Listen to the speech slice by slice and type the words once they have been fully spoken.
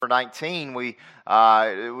19, we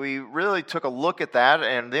really took a look at that,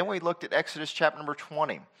 and then we looked at Exodus chapter number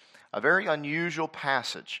 20, a very unusual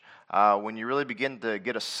passage. When you really begin to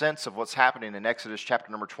get a sense of what's happening in Exodus chapter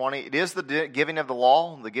number 20, it is the giving of the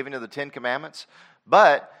law, the giving of the Ten Commandments,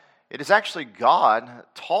 but it is actually God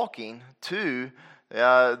talking to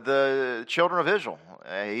the children of Israel.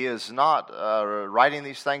 He is not writing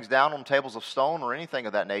these things down on tables of stone or anything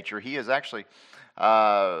of that nature. He is actually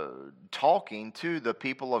talking to the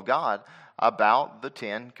people of God about the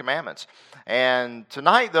Ten Commandments. And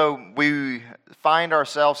tonight, though, we find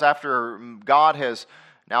ourselves after God has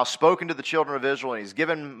now spoken to the children of Israel and He's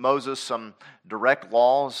given Moses some direct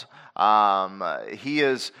laws. He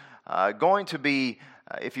is going to be,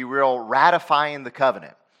 if you will, ratifying the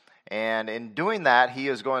covenant. And in doing that, he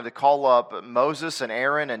is going to call up Moses and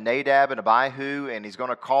Aaron and Nadab and Abihu, and he's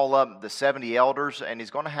going to call up the 70 elders, and he's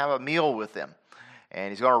going to have a meal with them.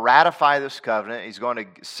 And he's going to ratify this covenant. He's going to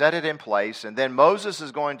set it in place. And then Moses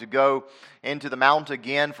is going to go into the mount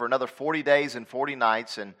again for another 40 days and 40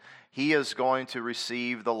 nights, and he is going to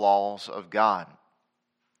receive the laws of God.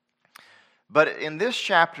 But in this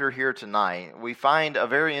chapter here tonight, we find a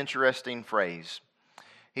very interesting phrase.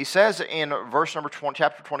 He says in verse number 20,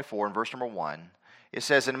 chapter 24, in verse number 1, it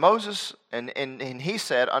says, "And Moses, and he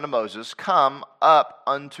said unto Moses, Come up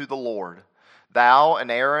unto the Lord, thou and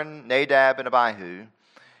Aaron, Nadab and Abihu,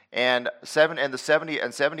 and the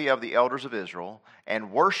 70 of the elders of Israel,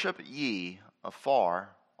 and worship ye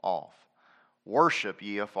afar off." Worship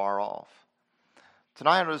ye afar off.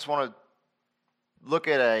 Tonight I just want to look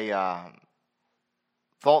at a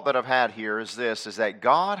thought that I've had here is that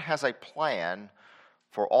God has a plan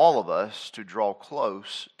for all of us to draw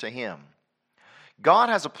close to Him. God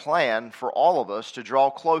has a plan for all of us to draw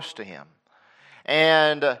close to Him.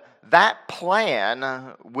 And that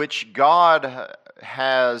plan, which God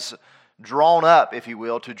has drawn up, if you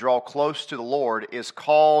will, to draw close to the Lord, is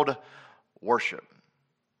called worship.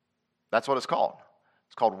 That's what it's called.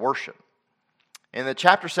 It's called worship. In the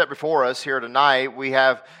chapter set before us here tonight, we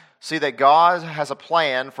see that God has a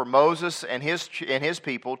plan for Moses and his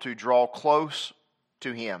people to draw close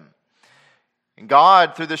to Him. And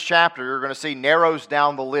God, through this chapter, you're going to see, narrows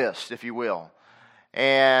down the list, if you will.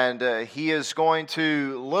 And He is going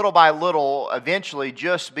to, little by little, eventually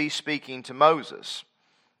just be speaking to Moses.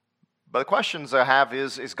 But the questions I have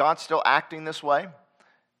is God still acting this way?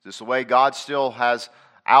 Is this the way God still has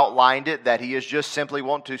outlined it, that He is just simply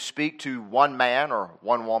want to speak to one man or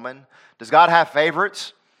one woman? Does God have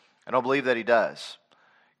favorites? I don't believe that He does.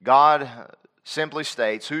 God simply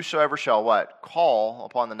states, "Whosoever shall" what? "Call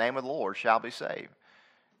upon the name of the Lord shall be saved."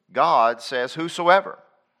 God says, "Whosoever."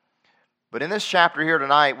 But in this chapter here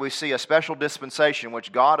tonight, we see a special dispensation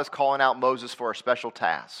which God is calling out Moses for a special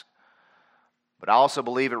task. But I also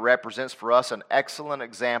believe it represents for us an excellent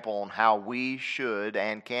example on how we should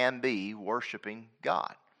and can be worshiping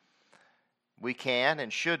God. We can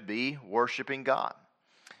and should be worshiping God.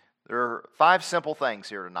 There are 5 simple things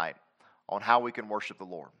here tonight on how we can worship the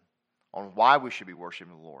Lord, on why we should be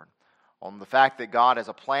worshiping the Lord, on the fact that God has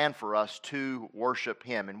a plan for us to worship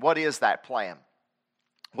Him. And what is that plan?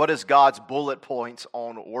 What is God's bullet points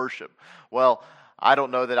on worship? Well, I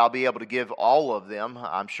don't know that I'll be able to give all of them.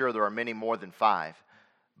 I'm sure there are many more than 5.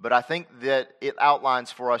 But I think that it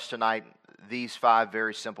outlines for us tonight these 5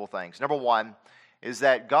 very simple things. Number 1 is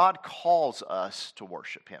that God calls us to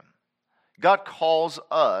worship Him. God calls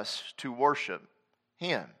us to worship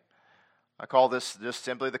Him. I call this just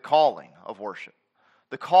simply the calling of worship.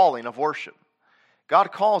 The calling of worship.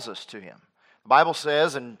 God calls us to Him. The Bible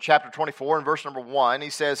says in chapter 24 and verse number 1,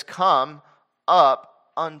 He says, "Come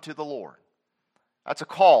up unto the Lord." That's a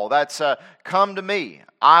call. That's come to me.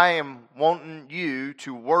 I am wanting you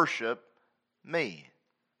to worship me.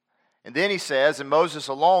 And then He says, "And Moses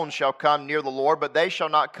alone shall come near the Lord, but they shall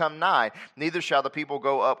not come nigh, neither shall the people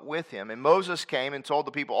go up with him." And Moses came and told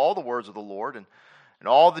the people all the words of the Lord and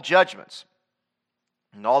all the judgments.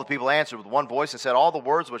 And all the people answered with one voice and said, "All the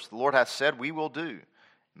words which the Lord hath said we will do."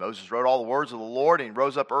 Moses wrote all the words of the Lord, and he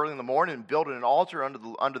rose up early in the morning and built an altar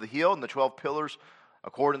under the hill and the 12 pillars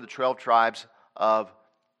according to the 12 tribes of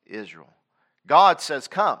Israel. God says,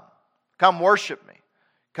 come worship me.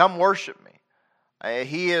 Come worship me.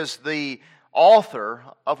 He is the author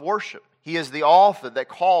of worship. He is the author that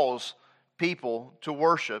calls people to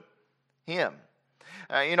worship Him.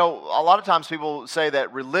 A lot of times people say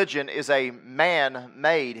that religion is a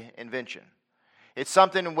man-made invention. It's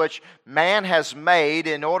something in which man has made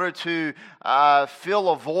in order to fill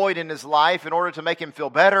a void in his life, in order to make him feel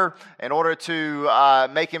better, in order to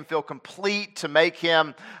make him feel complete, to make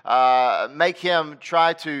him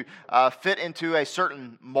try to fit into a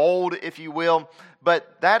certain mold, if you will.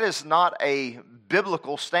 But that is not a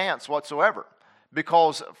biblical stance whatsoever.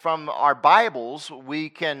 Because from our Bibles, we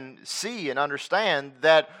can see and understand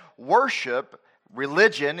that worship,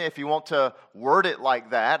 religion, if you want to word it like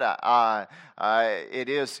that, it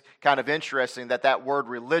is kind of interesting that word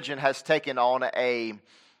religion has taken on a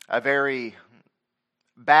very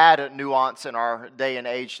bad nuance in our day and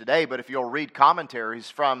age today. But if you'll read commentaries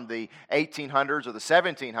from the 1800s or the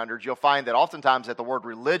 1700s, you'll find that oftentimes that the word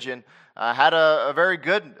religion had a very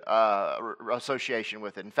good association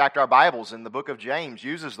with it. In fact, our Bibles in the book of James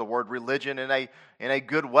uses the word religion in a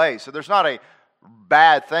good way. So there's not a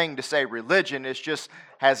bad thing to say religion. It just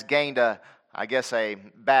has gained a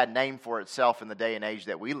bad name for itself in the day and age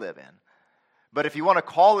that we live in. But if you want to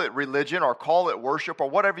call it religion or call it worship or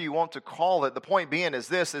whatever you want to call it, the point being is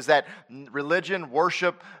that religion,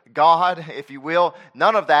 worship, God, if you will,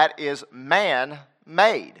 none of that is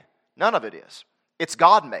man-made. None of it is. It's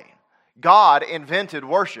God-made. God invented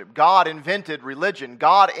worship. God invented religion.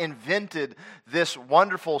 God invented this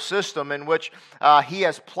wonderful system in which He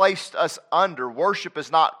has placed us under. Worship is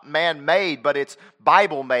not man-made, but it's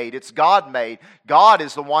Bible-made. It's God-made. God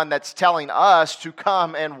is the one that's telling us to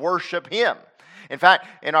come and worship Him. In fact,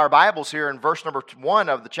 in our Bibles here in verse number 1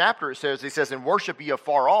 of the chapter, He says, "And worship ye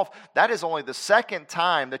afar off." That is only the second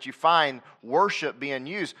time that you find worship being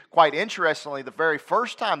used. Quite interestingly, the very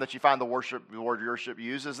first time that you find the word worship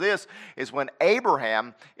used is when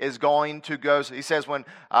Abraham is going to go. He says when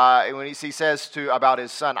he says about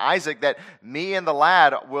his son Isaac that me and the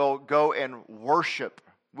lad will go and worship.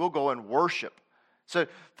 We'll go and worship. So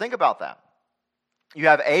think about that. You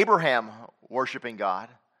have Abraham worshiping God.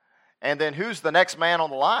 And then who's the next man on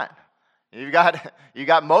the line? You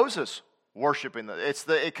got Moses worshiping.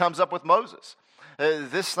 It comes up with Moses.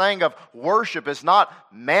 This thing of worship is not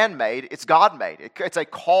man-made; it's God-made. It's a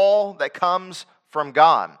call that comes from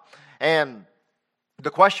God. And the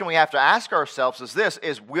question we have to ask ourselves is this: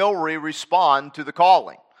 will we respond to the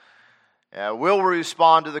calling? Will we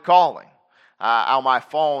respond to the calling? On my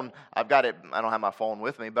phone, I've got it. I don't have my phone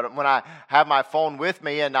with me, but when I have my phone with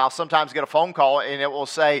me, and I'll sometimes get a phone call, and it will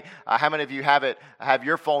say, "How many of you have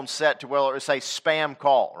your phone set to where it will say spam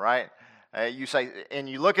call?" Right? You say, and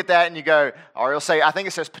you look at that, and you go, or it'll say, I think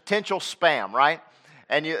it says potential spam, right?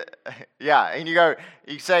 And you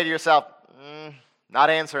say to yourself,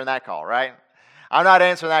 "Not answering that call," right? I'm not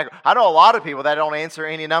answering that. I know a lot of people that don't answer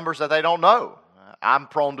any numbers that they don't know. I'm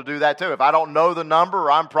prone to do that too. If I don't know the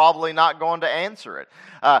number, I'm probably not going to answer it.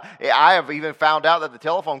 I have even found out that the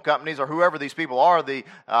telephone companies or whoever these people are,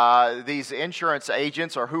 these insurance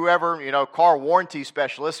agents or whoever, car warranty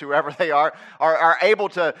specialists, whoever they are able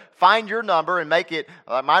to find your number and make it,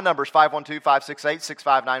 my number is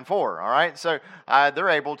 512-568-6594, all right? So they're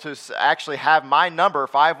able to actually have my number,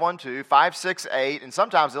 512-568, and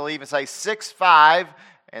sometimes they'll even say 65.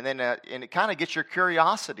 And then and it kind of gets your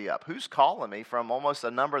curiosity up. Who's calling me from almost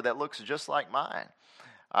a number that looks just like mine?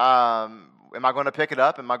 Am I going to pick it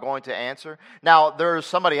up? Am I going to answer? Now, there's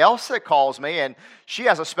somebody else that calls me, and she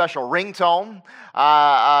has a special ringtone.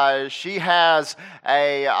 She has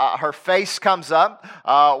her face comes up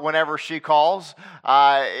whenever she calls.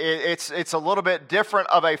 It's a little bit different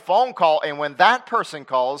of a phone call, and when that person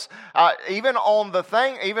calls, even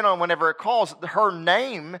on whenever it calls, her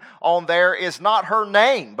name on there is not her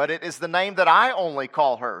name, but it is the name that I only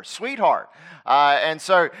call her, sweetheart.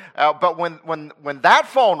 But when that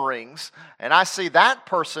phone rings, and I see that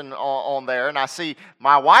person on there, and I see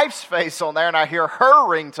my wife's face on there, and I hear her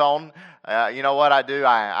ringtone, you know what I do?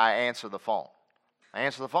 I answer the phone. I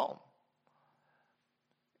answer the phone.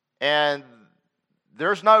 And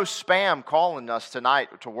there's no spam calling us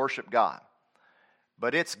tonight to worship God.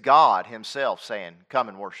 But it's God Himself saying, "Come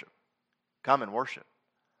and worship. Come and worship.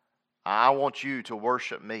 I want you to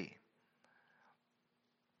worship me."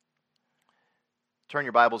 Turn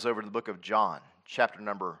your Bibles over to the book of John, chapter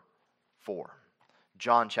number 4.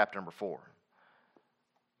 John chapter number 4.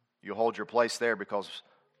 You'll hold your place there because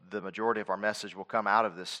the majority of our message will come out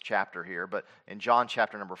of this chapter here. But in John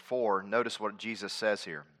chapter number 4, notice what Jesus says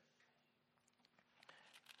here.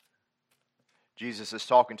 Jesus is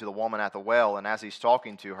talking to the woman at the well, and as He's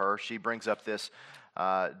talking to her, she brings up this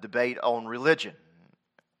debate on religion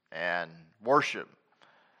and worship.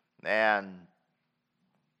 And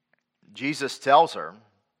Jesus tells her,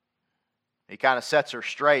 He kind of sets her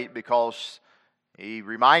straight because He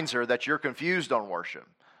reminds her that you're confused on worship.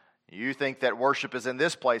 You think that worship is in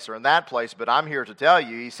this place or in that place, but I'm here to tell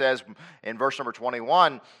you, he says in verse number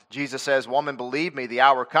 21, Jesus says, "Woman, believe me, the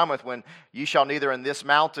hour cometh when ye shall neither in this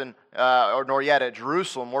mountain nor yet at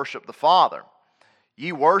Jerusalem worship the Father.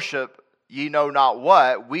 Ye worship ye know not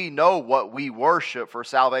what. We know what we worship, for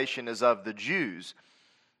salvation is of the Jews."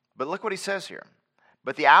 But look what he says here.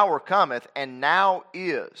 "But the hour cometh, and now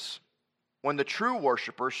is, when the true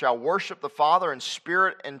worshipers shall worship the Father in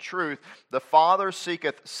spirit and truth. The Father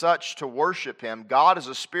seeketh such to worship him. God is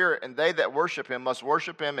a spirit, and they that worship him must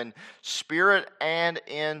worship him in spirit and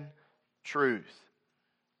in truth."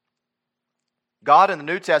 God in the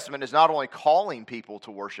New Testament is not only calling people to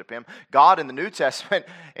worship him. God in the New Testament,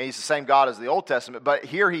 and he's the same God as the Old Testament, but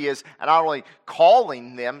here he is not only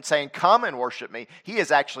calling them, saying, "Come and worship me," he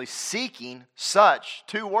is actually seeking such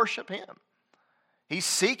to worship him. He's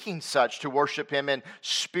seeking such to worship him in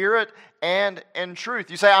spirit and in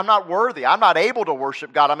truth. You say, "I'm not worthy. I'm not able to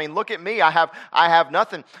worship God. I mean, look at me. I have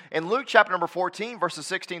nothing." In Luke chapter number 14, verses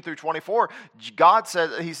 16 through 24,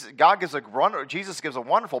 Jesus gives a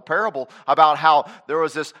wonderful parable about how there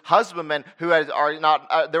was this husbandman who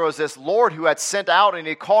there was this Lord who had sent out, and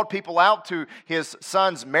he called people out to his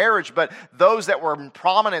son's marriage, but those that were in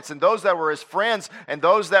prominence and those that were his friends and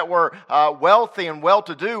those that were wealthy and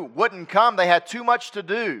well-to-do wouldn't come. They had too much to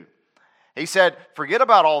do. He said, "Forget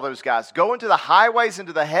about all those guys. Go into the highways,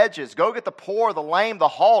 into the hedges. Go get the poor, the lame, the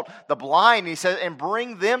halt, the blind." He said, "And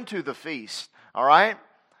bring them to the feast." All right?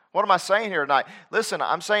 What am I saying here tonight? Listen,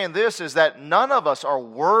 I'm saying this is that none of us are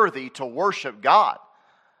worthy to worship God.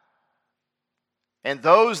 And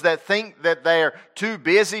those that think that they're too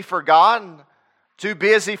busy for God, too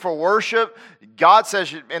busy for worship, God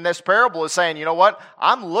says in this parable is saying, "You know what?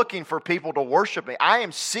 I'm looking for people to worship me. I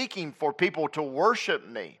am seeking for people to worship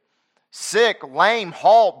me." Sick, lame,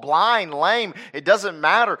 halt, blind, lame, it doesn't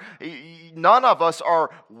matter. None of us are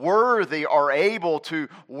worthy or able to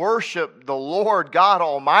worship the Lord God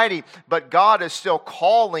Almighty, but God is still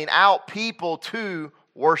calling out people to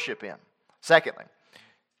worship him. Secondly,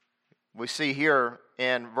 we see here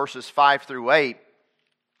in verses 5 through 8,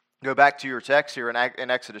 go back to your text here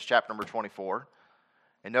in Exodus chapter number 24,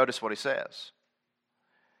 and notice what he says.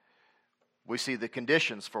 We see the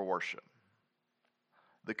conditions for worship.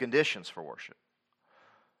 The conditions for worship.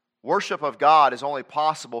 Worship of God is only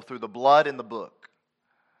possible through the blood in the book.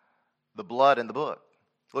 The blood in the book.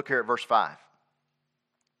 Look here at verse 5.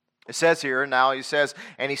 It says here, now he says,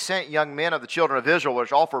 "And he sent young men of the children of Israel,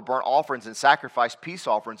 which offered burnt offerings and sacrificed peace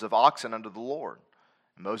offerings of oxen unto the Lord.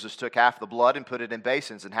 And Moses took half the blood and put it in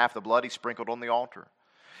basins, and half the blood he sprinkled on the altar.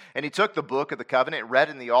 And he took the book of the covenant and read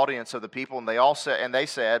in the audience of the people, and they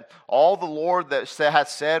said, All the Lord that hath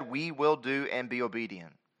said, we will do and be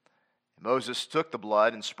obedient. And Moses took the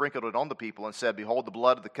blood and sprinkled it on the people, and said, Behold the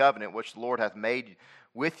blood of the covenant which the Lord hath made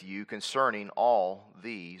with you concerning all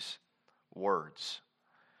these words."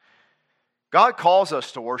 God calls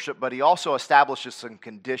us to worship, but he also establishes some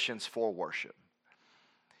conditions for worship.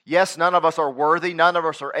 Yes, none of us are worthy, none of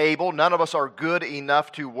us are able, none of us are good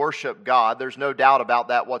enough to worship God. There's no doubt about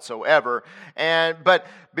that whatsoever. But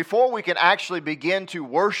before we can actually begin to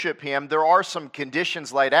worship him, there are some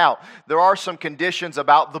conditions laid out. There are some conditions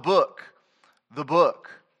about the book. The book.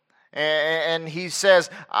 And he says,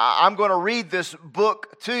 I'm going to read this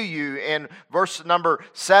book to you. In verse number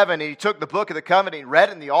 7, he took the book of the covenant and read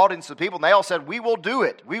it in the audience of the people, and they all said, we will do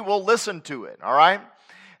it. We will listen to it. All right?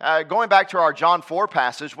 Going back to our John 4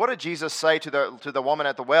 passage, what did Jesus say to the woman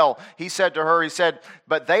at the well? He said to her, he said,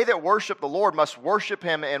 "But they that worship the Lord must worship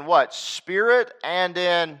him in what? Spirit and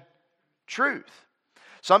in truth."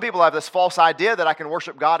 Some people have this false idea that I can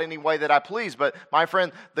worship God any way that I please. But my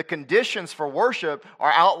friend, the conditions for worship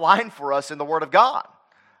are outlined for us in the Word of God.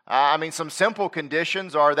 Some simple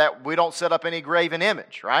conditions are that we don't set up any graven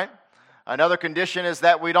image, right? Another condition is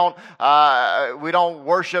that we don't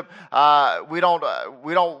worship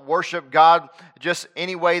God just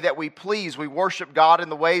any way that we please. We worship God in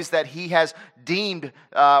the ways that he has deemed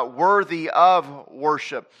worthy of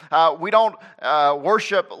worship. We don't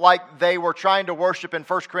worship like they were trying to worship in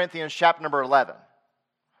 1 Corinthians chapter number 11.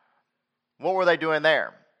 What were they doing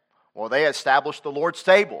there? Well, they established the Lord's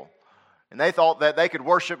table. And they thought that they could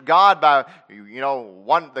worship God by,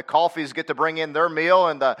 the Coffees get to bring in their meal,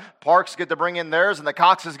 and the Parks get to bring in theirs, and the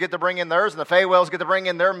Coxes get to bring in theirs, and the Faywells get to bring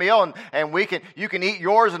in their meal, and you can eat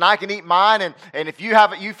yours, and I can eat mine, and if you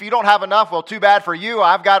don't have enough, well, too bad for you.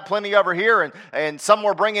 I've got plenty over here, and some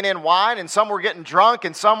were bringing in wine, and some were getting drunk,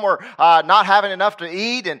 and some were not having enough to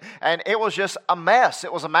eat, and it was just a mess.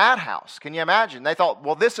 It was a madhouse. Can you imagine? They thought,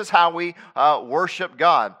 well, this is how we worship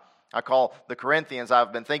God. I call the Corinthians,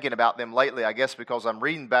 I've been thinking about them lately, I guess because I'm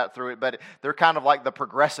reading back through it, but they're kind of like the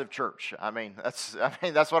progressive church.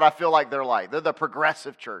 That's what I feel like they're like. They're the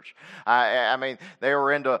progressive church. They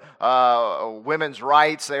were into women's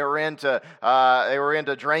rights. They were into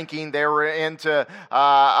drinking. They were into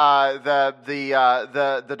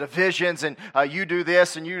the divisions, and you do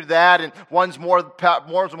this and you do that, and one's more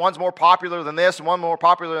popular than this and one more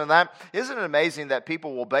popular than that. Isn't it amazing that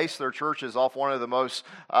people will base their churches off one of the most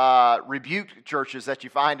rebuked churches that you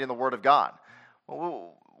find in the Word of God?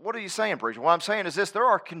 Well, what are you saying, preacher? What I'm saying is this: there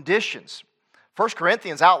are conditions. 1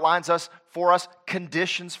 Corinthians outlines for us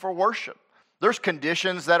conditions for worship. There's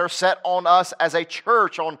conditions that are set on us as a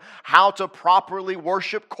church on how to properly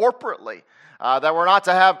worship corporately. That we're not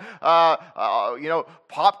to have,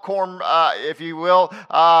 popcorn, if you will,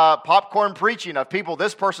 popcorn preaching of people.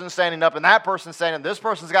 This person's standing up and that person's standing. This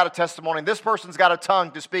person's got a testimony. And this person's got a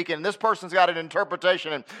tongue to speak in. And this person's got an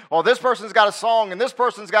interpretation. And this person's got a song. And this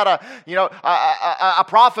person's got a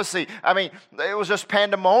prophecy. I mean, it was just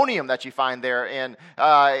pandemonium that you find there in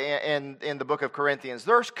the book of Corinthians.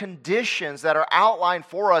 There's conditions that are outlined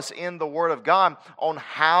for us in the Word of God on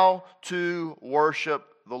how to worship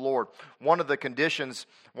the Lord. One of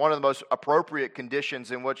the most appropriate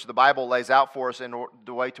conditions in which the Bible lays out for us in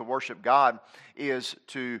the way to worship God is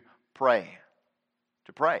to pray.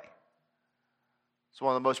 To pray. It's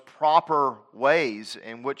one of the most proper ways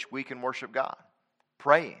in which we can worship God.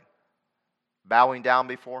 Praying. Bowing down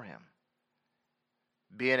before Him.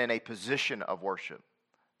 Being in a position of worship.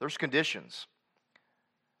 There's conditions.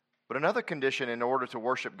 But another condition in order to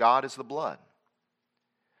worship God is the blood.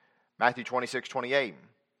 Matthew 26:28.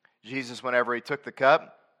 Jesus, whenever He took the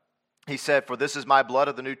cup, He said, "For this is my blood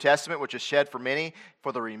of the New Testament, which is shed for many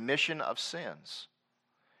for the remission of sins."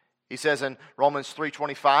 He says in Romans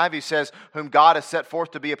 3:25, He says, "Whom God has set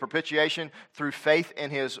forth to be a propitiation through faith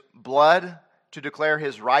in His blood, to declare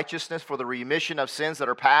His righteousness for the remission of sins that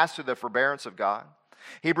are past through the forbearance of God."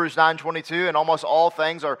 Hebrews 9:22, "And almost all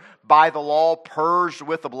things are by the law purged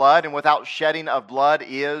with the blood, and without shedding of blood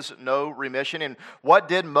is no remission." And what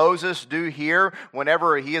did Moses do here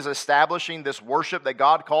whenever he is establishing this worship that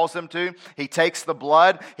God calls them to? He takes the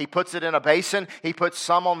blood, he puts it in a basin, he puts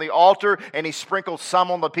some on the altar, and he sprinkles some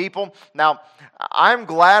on the people. Now, I'm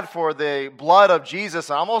glad for the blood of Jesus,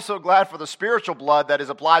 and I'm also glad for the spiritual blood that is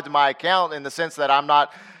applied to my account, in the sense that I'm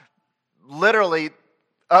not literally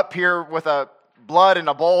up here with a blood in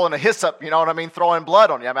a bowl and a hyssop, throwing blood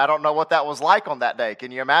on you. I don't know what that was like on that day.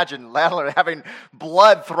 Can you imagine having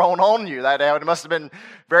blood thrown on you that day? It must have been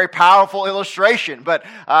very powerful illustration, but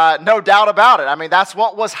no doubt about it. That's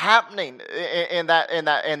what was happening in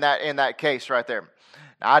that case right there.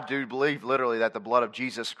 Now, I do believe literally that the blood of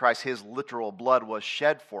Jesus Christ, His literal blood, was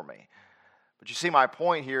shed for me. But you see, my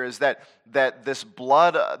point here is that this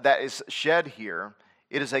blood that is shed here,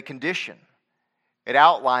 it is a condition. It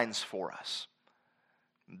outlines for us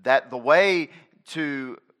that the way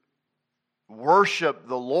to worship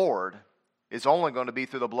the Lord is only going to be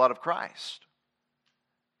through the blood of Christ.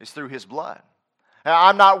 It's through His blood. Now,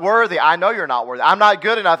 I'm not worthy. I know you're not worthy. I'm not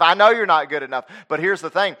good enough. I know you're not good enough. But here's the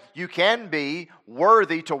thing. You can be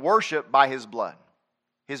worthy to worship by His blood.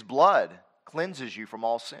 His blood cleanses you from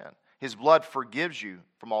all sin. His blood forgives you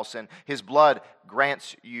from all sin. His blood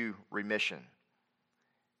grants you remission.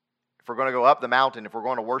 If we're going to go up the mountain, if we're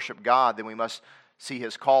going to worship God, then we must see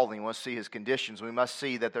His calling, we must see His conditions. We must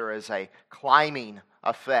see that there is a climbing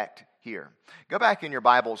effect here. Go back in your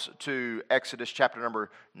Bibles to Exodus chapter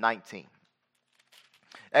number 19.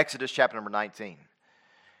 Exodus chapter number 19.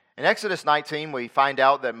 In Exodus 19, we find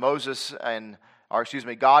out that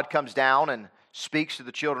God comes down and speaks to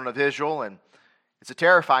the children of Israel, and it's a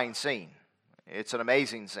terrifying scene. It's an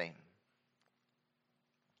amazing scene.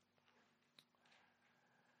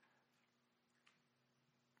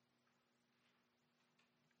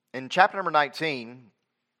 In chapter number 19,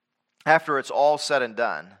 after it's all said and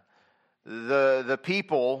done, the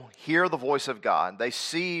people hear the voice of God. They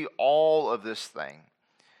see all of this thing,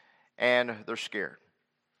 and they're scared.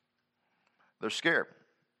 They're scared.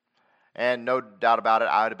 And no doubt about it,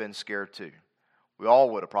 I would have been scared too. We all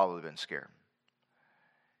would have probably been scared.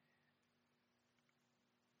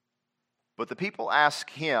 But the people ask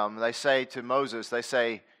him, they say to Moses,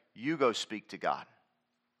 "You go speak to God.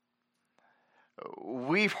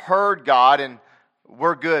 We've heard God and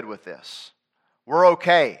we're good with this. We're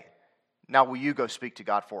okay. Now will you go speak to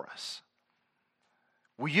God for us?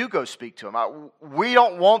 Will you go speak to Him? We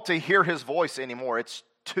don't want to hear His voice anymore. It's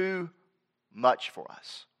too much for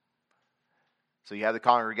us." So you have the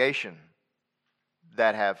congregation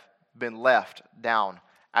that have been left down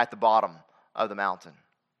at the bottom of the mountain.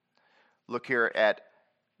 Look here at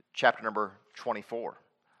chapter number 24,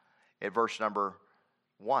 at verse number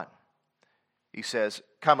 1. He says,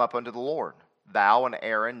 "Come up unto the Lord, thou and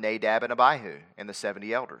Aaron, Nadab and Abihu, and the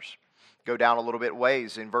 70 elders." Go down a little bit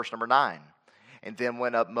ways in verse number 9. "And then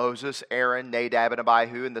went up Moses, Aaron, Nadab, and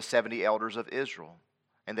Abihu, and the 70 elders of Israel.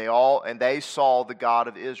 And they saw the God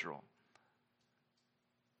of Israel."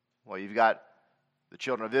 Well, you've got the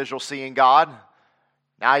children of Israel seeing God.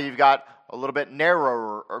 Now you've got a little bit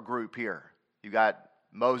narrower group here. You've got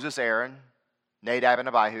Moses, Aaron, Nadab, and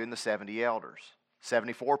Abihu, and the 70 elders.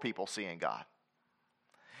 74 people seeing God.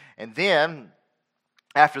 And then,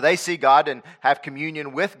 after they see God and have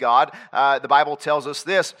communion with God, the Bible tells us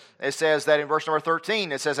this. It says that in verse number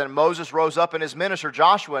 13, it says, "And Moses rose up and his minister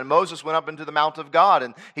Joshua, and Moses went up into the mount of God.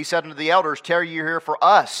 And he said unto the elders, Tarry ye here for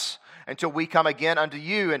us, until we come again unto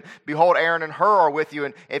you. And behold, Aaron and Hur are with you.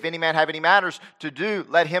 And if any man have any matters to do,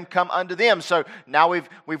 let him come unto them." So now we've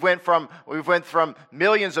went from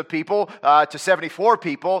millions of people to 74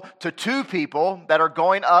 people to 2 people that are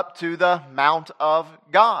going up to the Mount of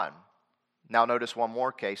God. Now notice one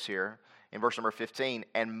more case here in verse number 15.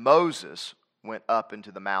 "And Moses went up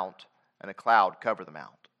into the mount, and a cloud covered the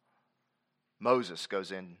mount." Moses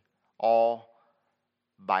goes in all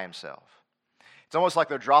by himself. It's almost like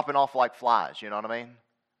they're dropping off like flies, you know what I mean?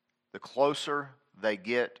 The closer they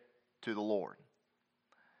get to the Lord.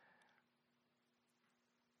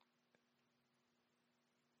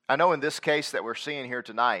 I know in this case that we're seeing here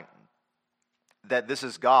tonight that this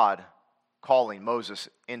is God calling Moses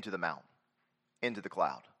into the mount, into the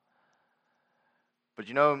cloud. But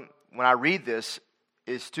you know, when I read this,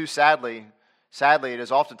 it's too sadly, it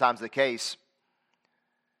is oftentimes the case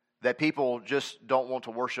that people just don't want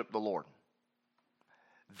to worship the Lord.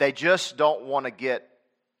 They just don't want to get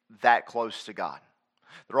that close to God.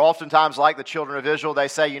 They're oftentimes like the children of Israel. They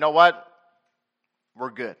say, you know what?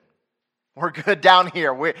 We're good. We're good down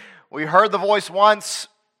here. We heard the voice once.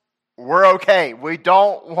 We're okay. We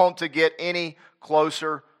don't want to get any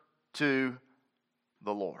closer to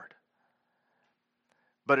the Lord.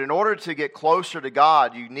 But in order to get closer to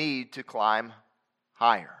God, you need to climb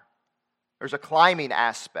higher. There's a climbing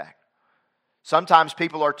aspect. Sometimes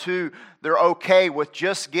people they're okay with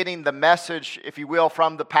just getting the message, if you will,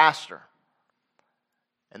 from the pastor.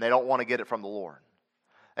 And they don't want to get it from the Lord.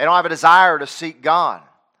 They don't have a desire to seek God.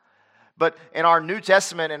 But in our New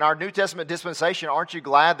Testament dispensation, aren't you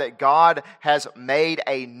glad that God has made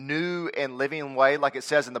a new and living way, like it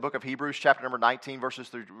says in the book of Hebrews, chapter number 19,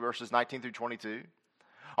 verses 19 through 22?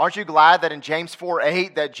 Aren't you glad that in James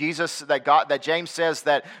 4:8 that James says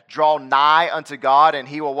that draw nigh unto God and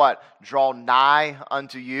He will what? Draw nigh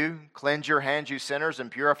unto you. Cleanse your hands, you sinners, and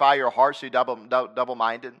purify your hearts, you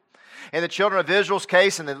double-minded. In the children of Israel's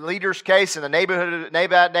case, in the leaders' case, in the neighborhood,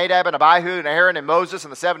 Nadab and Abihu and Aaron and Moses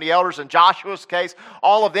and the 70 elders, in Joshua's case,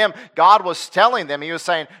 all of them, God was telling them, He was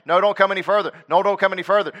saying, no, don't come any further. No, don't come any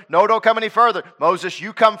further. No, don't come any further. Moses,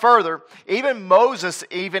 you come further. Even Moses,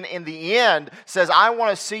 even in the end, says, I want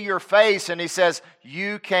to see your face. And he says,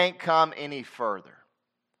 you can't come any further.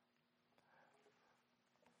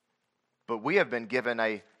 But we have been given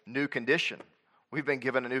a new condition. We've been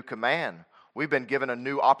given a new command. We've been given a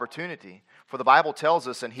new opportunity. For the Bible tells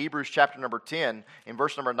us in Hebrews chapter number 10, in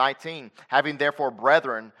verse number 19, having therefore,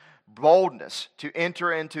 brethren, boldness to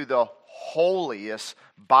enter into the holiest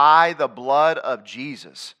by the blood of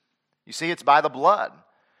Jesus. You see, it's by the blood.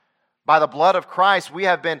 By the blood of Christ, we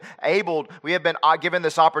have been given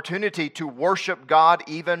this opportunity to worship God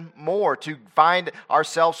even more, to find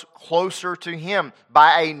ourselves closer to Him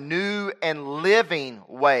by a new and living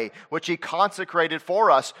way, which He consecrated for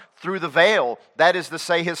us through the veil, that is to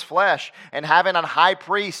say, His flesh. And having a high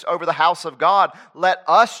priest over the house of God, let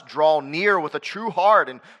us draw near with a true heart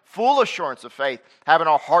and full assurance of faith, having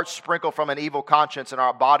our hearts sprinkled from an evil conscience and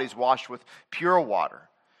our bodies washed with pure water.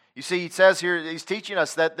 You see, it says here, he's teaching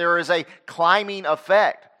us that there is a climbing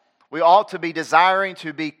effect. We ought to be desiring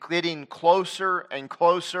to be getting closer and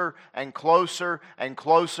closer and closer and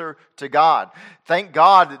closer to God. Thank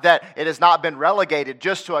God that it has not been relegated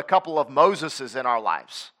just to a couple of Moseses in our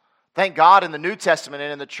lives. Thank God in the New Testament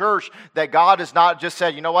and in the church that God has not just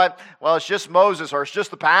said, you know what, well, it's just Moses, or it's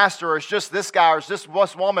just the pastor, or it's just this guy, or it's just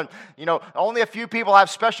this woman. You know, only a few people have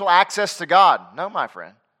special access to God. No, my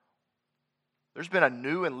friend. There's been a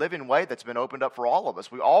new and living way that's been opened up for all of us.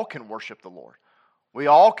 We all can worship the Lord. We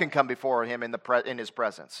all can come before Him in His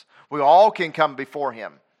presence. We all can come before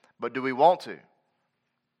Him. But do we want to?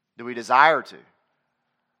 Do we desire to?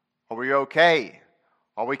 Are we okay?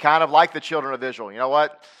 Are we kind of like the children of Israel? You know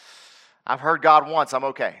what? I've heard God once. I'm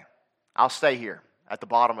okay. I'll stay here at the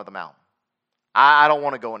bottom of the mountain. I don't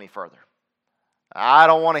want to go any further. I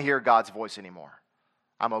don't want to hear God's voice anymore.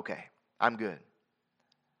 I'm okay. I'm good.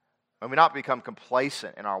 May we not become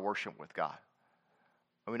complacent in our worship with God.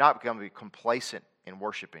 May we not become complacent in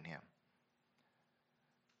worshiping Him.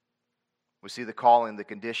 We see the calling, the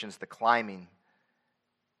conditions, the climbing.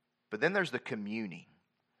 But then there's the communing.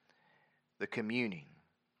 The communing.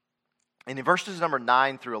 And in verses number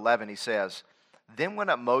 9 through 11, he says, Then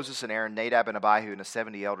went up Moses and Aaron, Nadab and Abihu, and the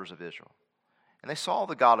 70 elders of Israel. And they saw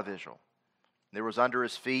the God of Israel. There was under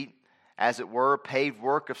his feet, as it were, paved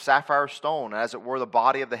work of sapphire stone, as it were the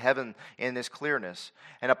body of the heaven in its clearness.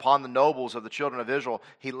 And upon the nobles of the children of Israel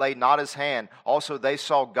he laid not his hand. Also they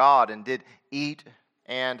saw God and did eat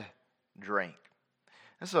and drink.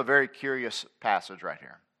 This is a very curious passage right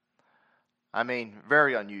here. I mean,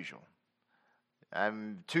 very unusual.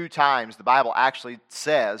 2 times the Bible actually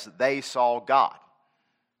says they saw God.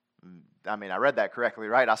 I mean, I read that correctly,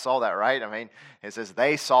 right? I saw that, right? I mean, it says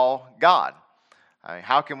they saw God. I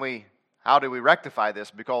mean, how do we rectify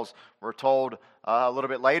this? Because we're told a little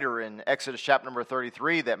bit later in Exodus chapter number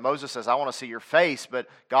 33 that Moses says, I want to see your face, but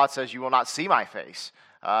God says, you will not see my face.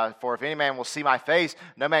 For if any man will see my face,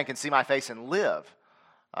 no man can see my face and live.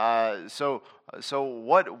 So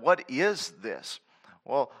what is this?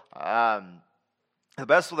 Well, the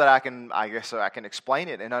best that I can explain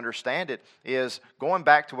it and understand it is going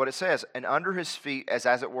back to what it says. And under his feet, as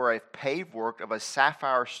it were a paved work of a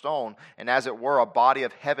sapphire stone, and as it were a body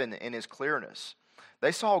of heaven in his clearness.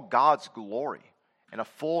 They saw God's glory in a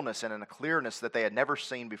fullness and in a clearness that they had never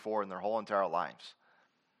seen before in their whole entire lives.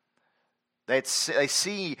 They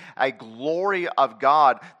see a glory of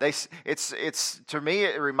God. To me,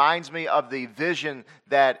 it reminds me of the vision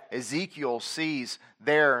that Ezekiel sees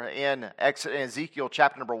there in Ezekiel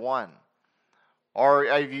chapter number 1. Or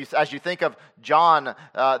as you think of John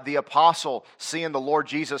the apostle seeing the Lord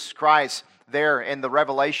Jesus Christ there in the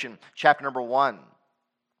Revelation chapter number 1.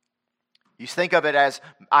 You think of it as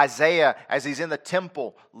Isaiah as he's in the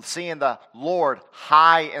temple seeing the Lord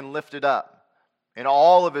high and lifted up. In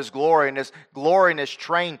all of his glory, and his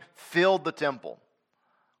train filled the temple.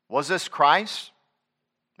 Was this Christ?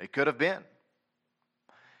 It could have been.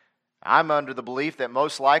 I'm under the belief that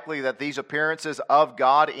most likely that these appearances of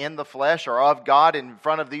God in the flesh or of God in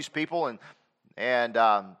front of these people, and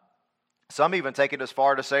some even take it as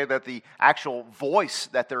far to say that the actual voice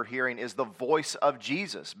that they're hearing is the voice of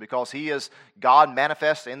Jesus, because He is God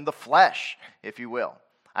manifest in the flesh, if you will.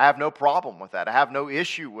 I have no problem with that. I have no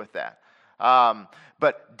issue with that.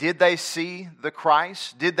 But did they see the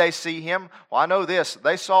Christ? Did they see Him? Well, I know this.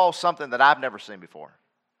 They saw something that I've never seen before.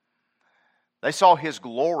 They saw His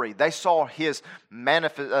glory. They saw His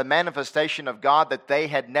manifestation of God that they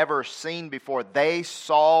had never seen before. They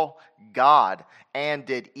saw God and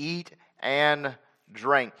did eat and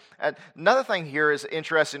drink. Another thing here is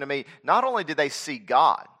interesting to me. Not only did they see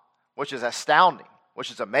God, which is astounding, which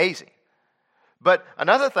is amazing, but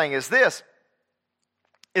another thing is this,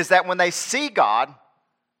 is that when they see God,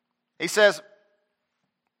 He says,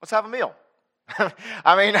 let's have a meal.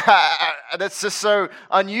 I mean, that's just so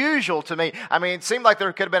unusual to me. I mean, it seemed like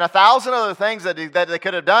there could have been 1,000 other things that they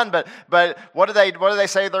could have done, but what do they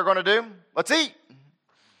say they're going to do? Let's eat.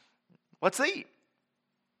 Let's eat.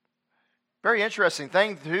 Very interesting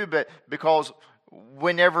thing too, but because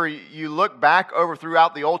whenever you look back over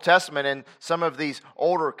throughout the Old Testament and some of these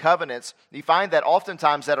older covenants, you find that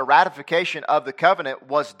oftentimes that a ratification of the covenant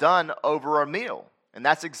was done over a meal. And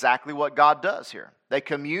that's exactly what God does here. They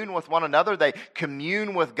commune with one another. They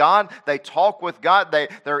commune with God. They talk with God.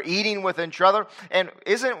 They're eating with each other. And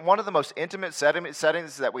isn't one of the most intimate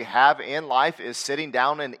settings that we have in life is sitting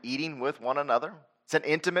down and eating with one another? It's an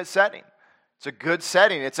intimate setting. It's a good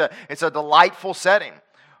setting. It's a delightful setting.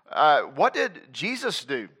 What did Jesus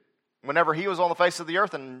do whenever He was on the face of the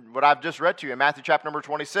earth? And what I've just read to you in Matthew chapter number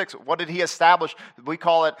 26, what did He establish? We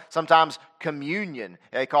call it sometimes communion,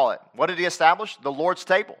 they call it. What did He establish? The Lord's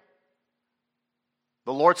table.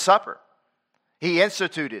 The Lord's Supper. He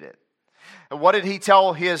instituted it. And what did He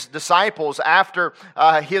tell His disciples after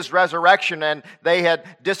His resurrection and they had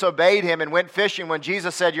disobeyed Him and went fishing when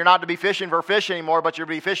Jesus said, you're not to be fishing for fish anymore, but you're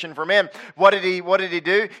to be fishing for men? What did He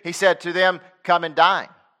do? He said to them, come and dine.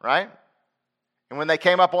 Right? And when they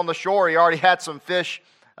came up on the shore, He already had some fish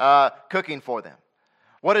cooking for them.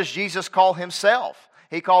 What does Jesus call Himself?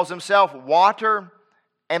 He calls Himself water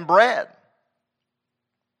and bread.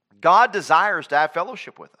 God desires to have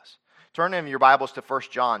fellowship with us. Turn in your Bibles to 1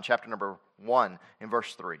 John chapter number 1 in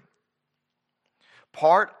verse 3.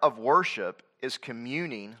 Part of worship is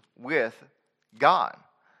communing with God.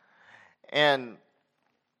 And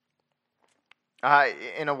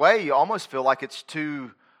in a way, you almost feel like it's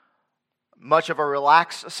too much of a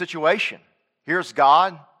relaxed situation. Here's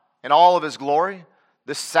God in all of His glory.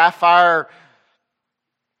 This sapphire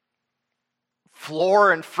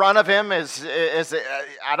floor in front of him is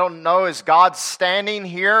I don't know, is God standing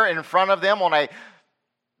here in front of them on a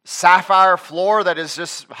sapphire floor that is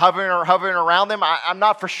just hovering around them? I'm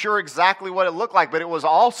not for sure exactly what it looked like, but it was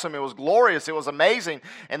awesome. It was glorious. It was amazing.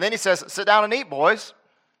 And then he says, sit down and eat, boys.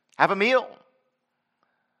 Have a meal.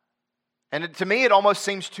 And to me, it almost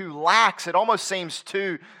seems too lax. It almost seems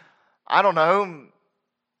too, I don't know,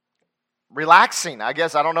 relaxing. I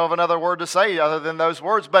guess I don't know of another word to say other than those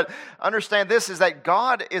words. But understand this, is that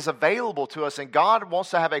God is available to us, and God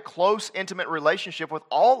wants to have a close, intimate relationship with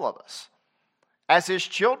all of us as His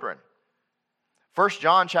children. 1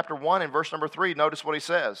 John chapter 1 and verse number 3, notice what he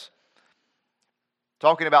says.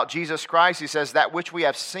 Talking about Jesus Christ, he says, that which we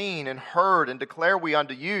have seen and heard and declare we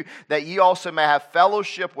unto you, that ye also may have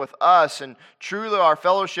fellowship with us. And truly our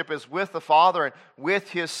fellowship is with the Father and with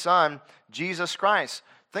His Son, Jesus Christ.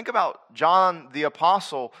 Think about John the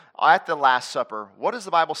Apostle at the Last Supper. What does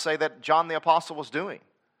the Bible say that John the Apostle was doing?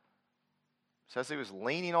 It says he was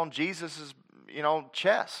leaning on Jesus'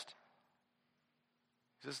 chest.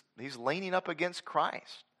 He's leaning up against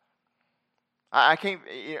Christ. I can't,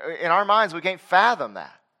 in our minds, we can't fathom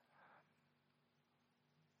that.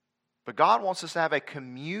 But God wants us to have a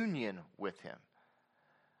communion with Him.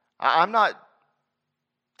 I'm not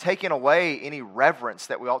taking away any reverence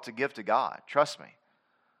that we ought to give to God. Trust me.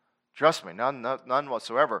 Trust me, none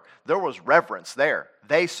whatsoever. There was reverence there.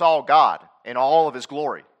 They saw God in all of His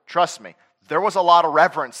glory. Trust me, there was a lot of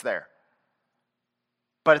reverence there.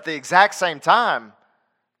 But at the exact same time,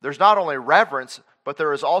 there's not only reverence, but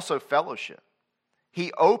there is also fellowship.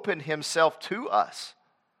 He opened Himself to us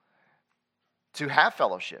to have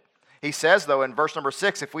fellowship. He says, though, in verse number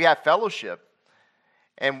 6, if we have fellowship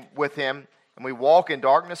and with Him and we walk in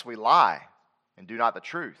darkness, we lie and do not the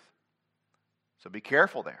truth. So be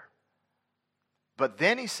careful there. But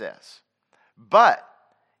then he says, but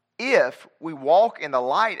if we walk in the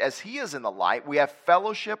light as He is in the light, we have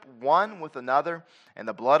fellowship one with another, and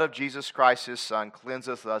the blood of Jesus Christ, His Son,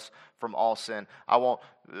 cleanseth us from all sin. I won't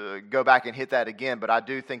go back and hit that again, but I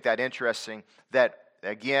do think that interesting that,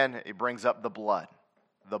 again, it brings up the blood.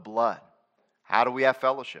 The blood. How do we have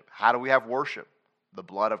fellowship? How do we have worship? The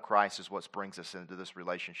blood of Christ is what brings us into this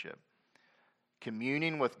relationship.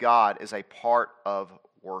 Communing with God is a part of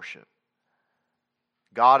worship.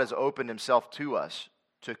 God has opened Himself to us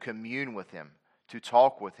to commune with Him, to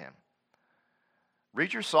talk with Him.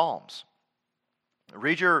 Read your Psalms.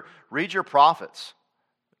 Read your prophets.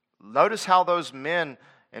 Notice how those men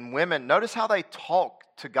and women, notice how they talk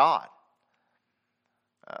to God.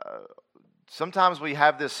 Sometimes we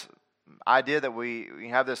have this idea that we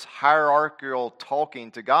have this hierarchical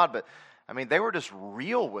talking to God, but I mean, they were just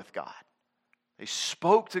real with God. They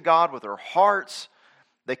spoke to God with their hearts.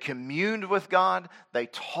 They communed with God. They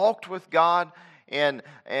talked with God in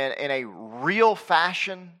a real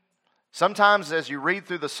fashion. Sometimes as you read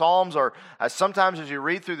through the Psalms, or sometimes as you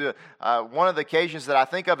read through the one of the occasions that I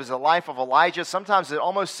think of is the life of Elijah, sometimes it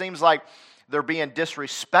almost seems like they're being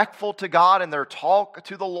disrespectful to God in their talk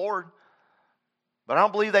to the Lord. But I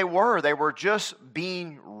don't believe they were. They were just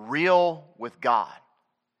being real with God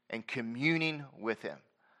and communing with Him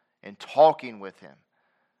and talking with Him.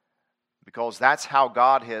 Because that's how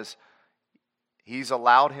God He's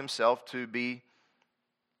allowed Himself to be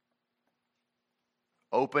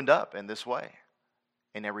opened up in this way,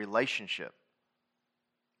 in a relationship.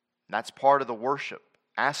 And that's part of the worship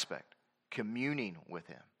aspect, communing with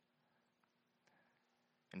Him.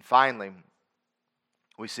 And finally,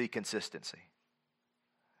 we see consistency.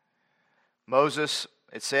 Moses,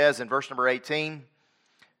 it says in verse number 18,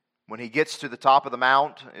 when he gets to the top of the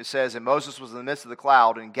mount, it says, and Moses was in the midst of the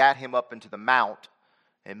cloud and gat him up into the mount.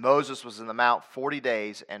 And Moses was in the mount 40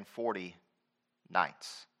 days and 40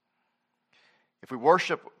 nights. If we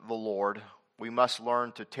worship the Lord, we must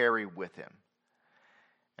learn to tarry with Him.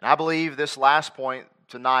 And I believe this last point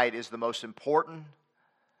tonight is the most important,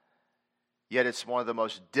 yet it's one of the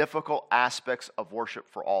most difficult aspects of worship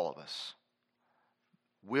for all of us.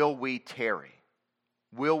 Will we tarry?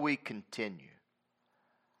 Will we continue?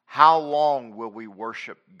 How long will we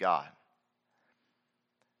worship God?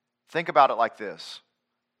 Think about it like this.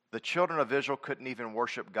 The children of Israel couldn't even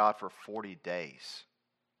worship God for 40 days.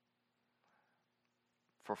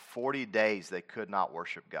 For 40 days they could not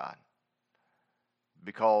worship God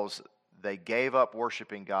because they gave up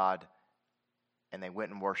worshiping God and they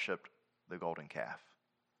went and worshiped the golden calf.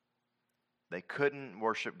 They couldn't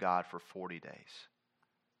worship God for 40 days.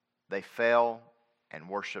 They fell and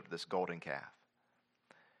worshiped this golden calf.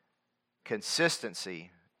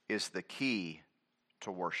 Consistency is the key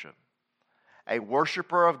to worship. A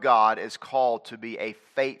worshiper of God is called to be a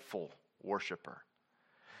faithful worshiper.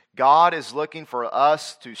 God is looking for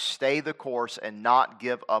us to stay the course and not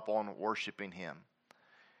give up on worshiping Him.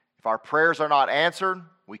 If our prayers are not answered,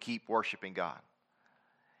 we keep worshiping God.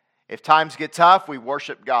 If times get tough, we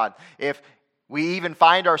worship God. If we even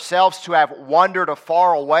find ourselves to have wandered a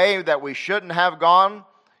far away that we shouldn't have gone,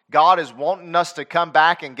 God is wanting us to come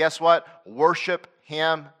back and guess what? Worship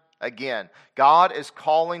Him again. God is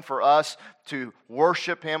calling for us to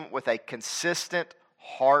worship Him with a consistent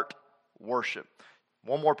heart worship.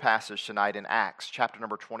 One more passage tonight in Acts, chapter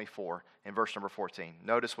number 24, and verse number 14.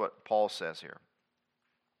 Notice what Paul says here.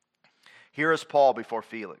 Here is Paul before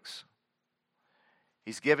Felix.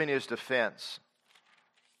 He's giving his defense.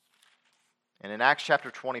 And in Acts chapter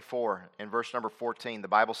 24, in verse number 14, the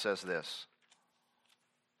Bible says this.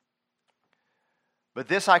 But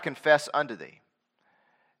this I confess unto thee,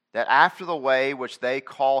 that after the way which they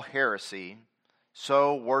call heresy,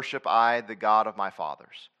 so worship I the God of my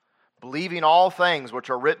fathers, believing all things which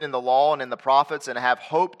are written in the law and in the prophets, and have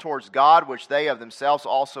hope towards God, which they of themselves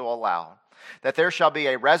also allow, that there shall be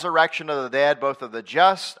a resurrection of the dead, both of the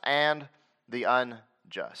just and the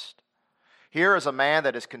unjust. Here is a man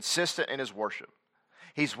that is consistent in his worship.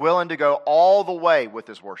 He's willing to go all the way with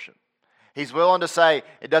his worship. He's willing to say,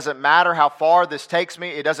 it doesn't matter how far this takes me.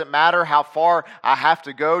 It doesn't matter how far I have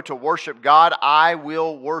to go to worship God. I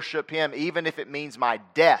will worship Him. Even if it means my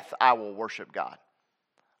death, I will worship God.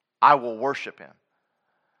 I will worship Him.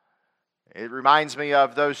 It reminds me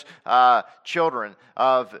of those children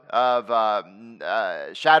of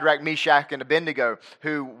Shadrach, Meshach, and Abednego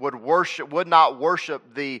who would not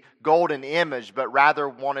worship the golden image, but rather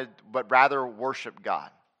worship God.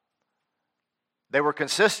 They were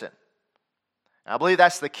consistent. And I believe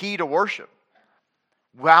that's the key to worship.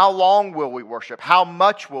 How long will we worship? How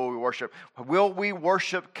much will we worship? Will we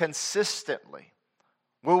worship consistently?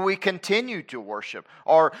 Will we continue to worship?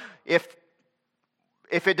 Or if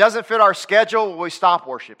it doesn't fit our schedule, will we stop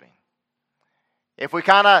worshiping?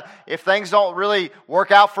 If things don't really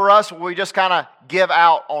work out for us, will we just kind of give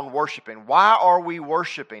out on worshiping? Why are we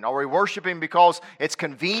worshiping? Are we worshiping because it's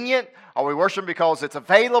convenient? Are we worshiping because it's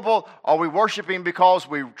available? Are we worshiping because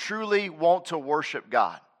we truly want to worship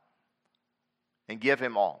God and give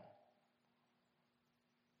Him all?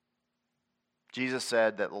 Jesus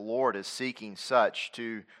said that the Lord is seeking such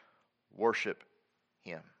to worship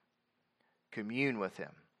Him, commune with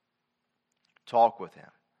Him, talk with Him,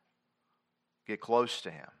 get close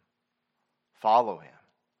to Him, follow Him,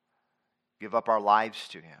 give up our lives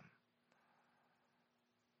to Him.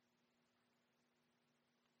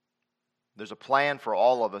 There's a plan for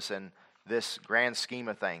all of us in this grand scheme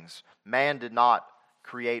of things. Man did not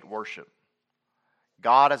create worship.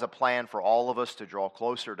 God has a plan for all of us to draw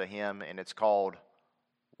closer to Him, and it's called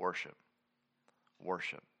worship.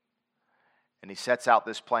 Worship. And He sets out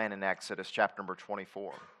this plan in Exodus chapter number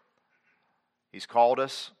 24. He's called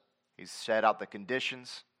us. He's set out the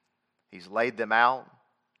conditions. He's laid them out.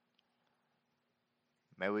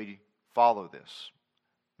 May we follow this.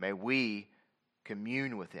 May we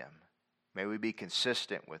commune with Him. May we be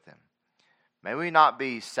consistent with Him. May we not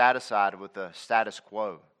be satisfied with the status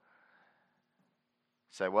quo.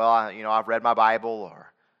 Say, well, I've read my Bible,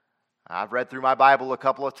 or I've read through my Bible a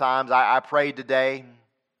couple of times. I prayed today.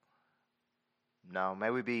 No, may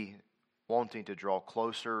we be wanting to draw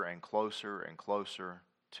closer and closer and closer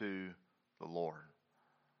to the Lord.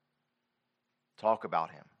 Talk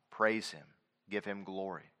about Him. Praise Him. Give Him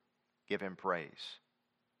glory. Give Him praise.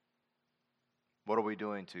 What are we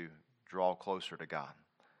doing to draw closer to God?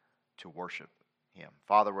 To worship Him.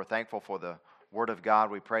 Father, we're thankful for the Word of God.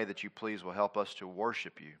 We pray that You please will help us to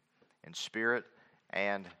worship You in spirit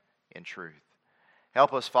and in truth.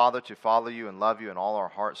 Help us, Father, to follow You and love You in all our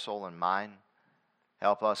heart, soul, and mind.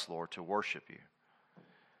 Help us, Lord, to worship You.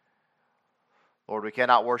 Lord, we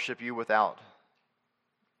cannot worship You without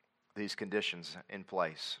these conditions in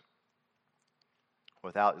place.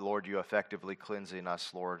 Without, Lord, You effectively cleansing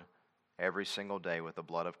us, Lord, every single day with the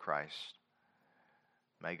blood of Christ.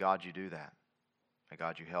 May God, You do that. May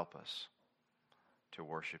God, You help us to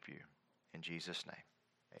worship You. In Jesus' name,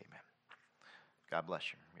 amen. God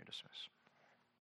bless you. You're dismissed.